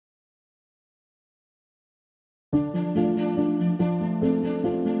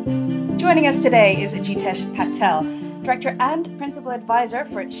Joining us today is Jitesh Patel, Director and Principal Advisor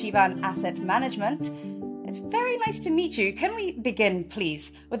for Shivaan Asset Management. It's very nice to meet you. Can we begin,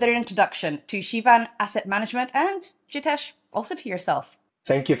 please, with an introduction to Shivaan Asset Management and, Jitesh, also to yourself?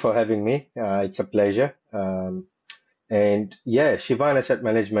 Thank you for having me. It's a pleasure. Shivaan Asset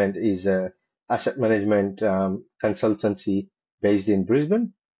Management is a asset management consultancy based in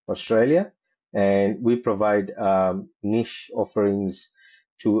Brisbane, Australia, and we provide niche offerings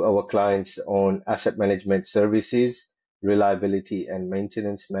to our clients on asset management services, reliability and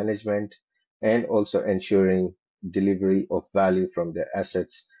maintenance management, and also ensuring delivery of value from the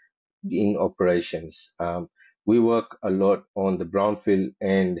assets in operations. We work a lot on the brownfield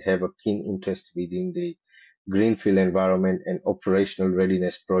and have a keen interest within the greenfield environment and operational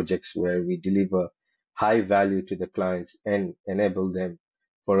readiness projects where we deliver high value to the clients and enable them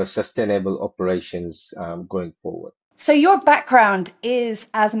for a sustainable operations going forward. So your background is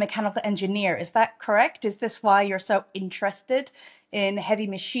as a mechanical engineer, is that correct? Is this why you're so interested in heavy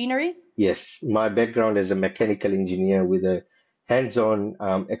machinery? Yes, my background is a mechanical engineer with a hands-on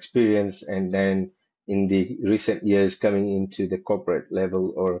experience, and then in the recent years coming into the corporate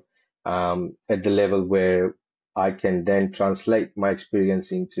level or at the level where I can then translate my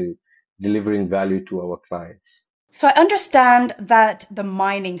experience into delivering value to our clients. So I understand that the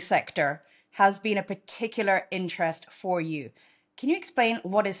mining sector has been a particular interest for you. Can you explain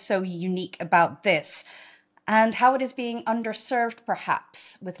what is so unique about this and how it is being underserved,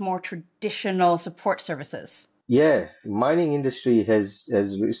 perhaps, with more traditional support services? Yeah, mining industry has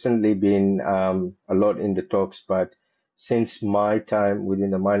recently been a lot in the talks, but since my time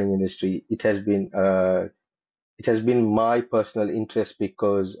within the mining industry, it has been my personal interest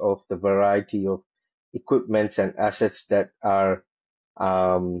because of the variety of equipments and assets that are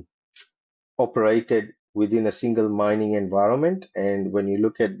um, operated within a single mining environment. And when you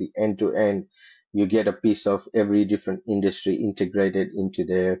look at the end to end, you get a piece of every different industry integrated into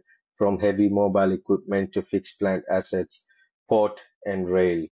there, from heavy mobile equipment to fixed plant assets, port and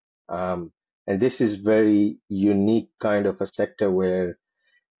rail. And this is very unique kind of a sector where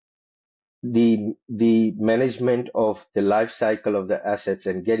the management of the life cycle of the assets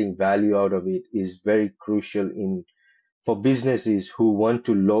and getting value out of it is very crucial in for businesses who want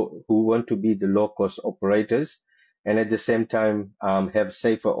to be the low cost operators and at the same time have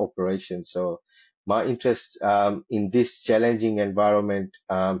safer operations. So my interest in this challenging environment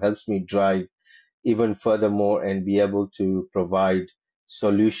helps me drive even furthermore and be able to provide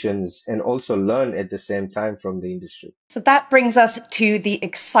solutions and also learn at the same time from the industry. So that brings us to the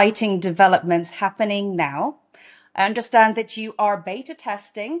exciting developments happening now. I understand that you are beta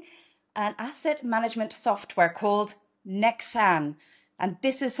testing an asset management software called Nexaan. And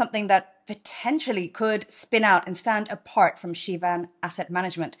this is something that potentially could spin out and stand apart from Shivaan Asset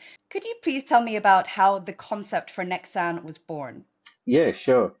Management. Could you please tell me about how the concept for Nexaan was born? Yeah,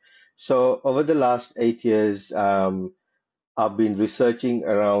 sure. So over the last 8 years, I've been researching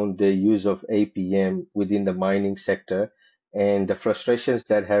around the use of APM within the mining sector and the frustrations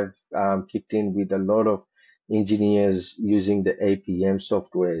that have kicked in with a lot of engineers using the APM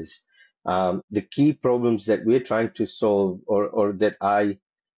softwares. The key problems that we're trying to solve, or that I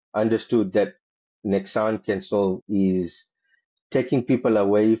understood that Nexan can solve, is taking people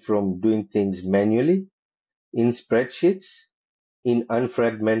away from doing things manually in spreadsheets, in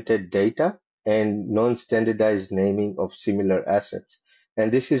unfragmented data, and non-standardized naming of similar assets.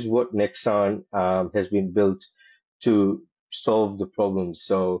 And this is what Nexan has been built to solve the problem.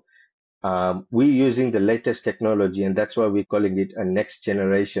 So we're using the latest technology, and that's why we're calling it a next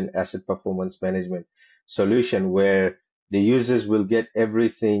generation asset performance management solution, where the users will get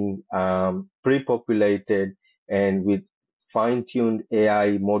everything pre-populated and with fine-tuned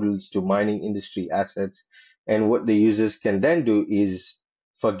AI models to mining industry assets. And what the users can then do is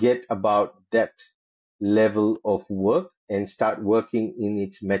forget about that level of work and start working in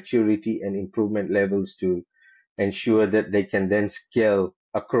its maturity and improvement levels to ensure that they can then scale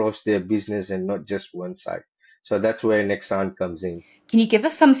across their business and not just one side. So that's where Nexan comes in. Can you give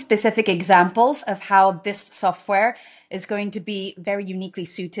us some specific examples of how this software is going to be very uniquely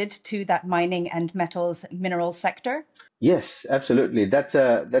suited to that mining and minerals sector? Yes, absolutely. That's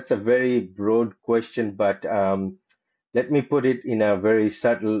a very broad question, but let me put it in a very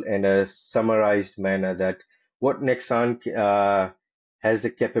subtle and a summarized manner that what Nexan has the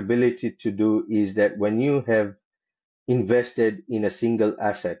capability to do is that when you have invested in a single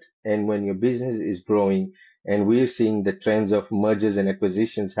asset. And when your business is growing and we're seeing the trends of mergers and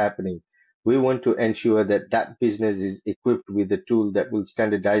acquisitions happening, we want to ensure that that business is equipped with the tool that will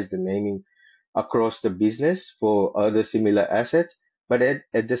standardize the naming across the business for other similar assets, but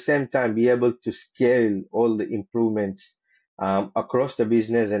at the same time be able to scale all the improvements across the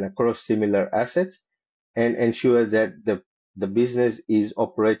business and across similar assets, and ensure that the business is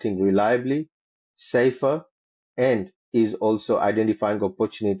operating reliably, safer, and is also identifying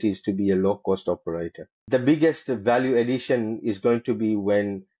opportunities to be a low cost operator. The biggest value addition is going to be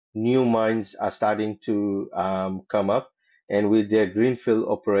when new mines are starting to come up, and with their greenfield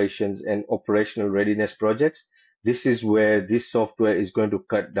operations and operational readiness projects, this is where this software is going to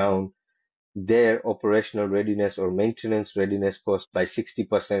cut down their operational readiness or maintenance readiness cost by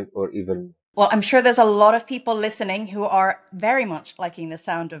 60% or even more. Well, I'm sure there's a lot of people listening who are very much liking the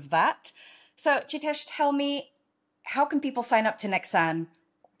sound of that. So, Jitesh, tell me, how can people sign up to Nexaan?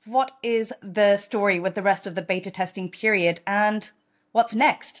 What is the story with the rest of the beta testing period and what's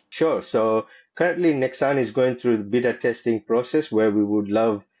next? Sure. So currently, Nexaan is going through the beta testing process where we would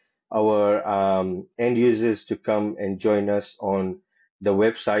love our end users to come and join us on the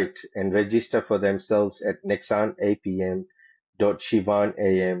website and register for themselves at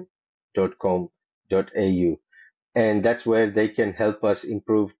nexaanapm.shivanam.com.au, and that's where they can help us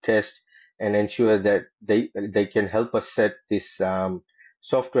improve, test, and ensure that they can help us set this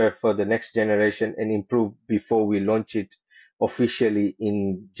software for the next generation and improve before we launch it officially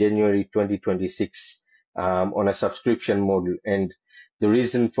in January 2026 on a subscription model. And the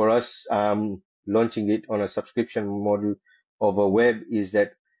reason for us launching it on a subscription model over web is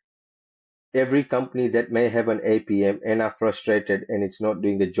that every company that may have an APM and are frustrated and it's not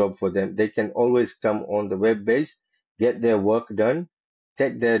doing the job for them, they can always come on the web base, get their work done,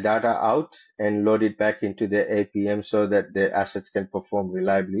 take their data out and load it back into their APM so that their assets can perform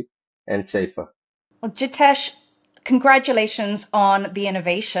reliably and safer. Well, Jitesh, congratulations on the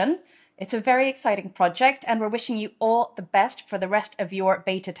innovation. It's a very exciting project, and we're wishing you all the best for the rest of your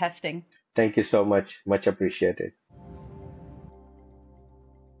beta testing. Thank you so much. Much appreciated.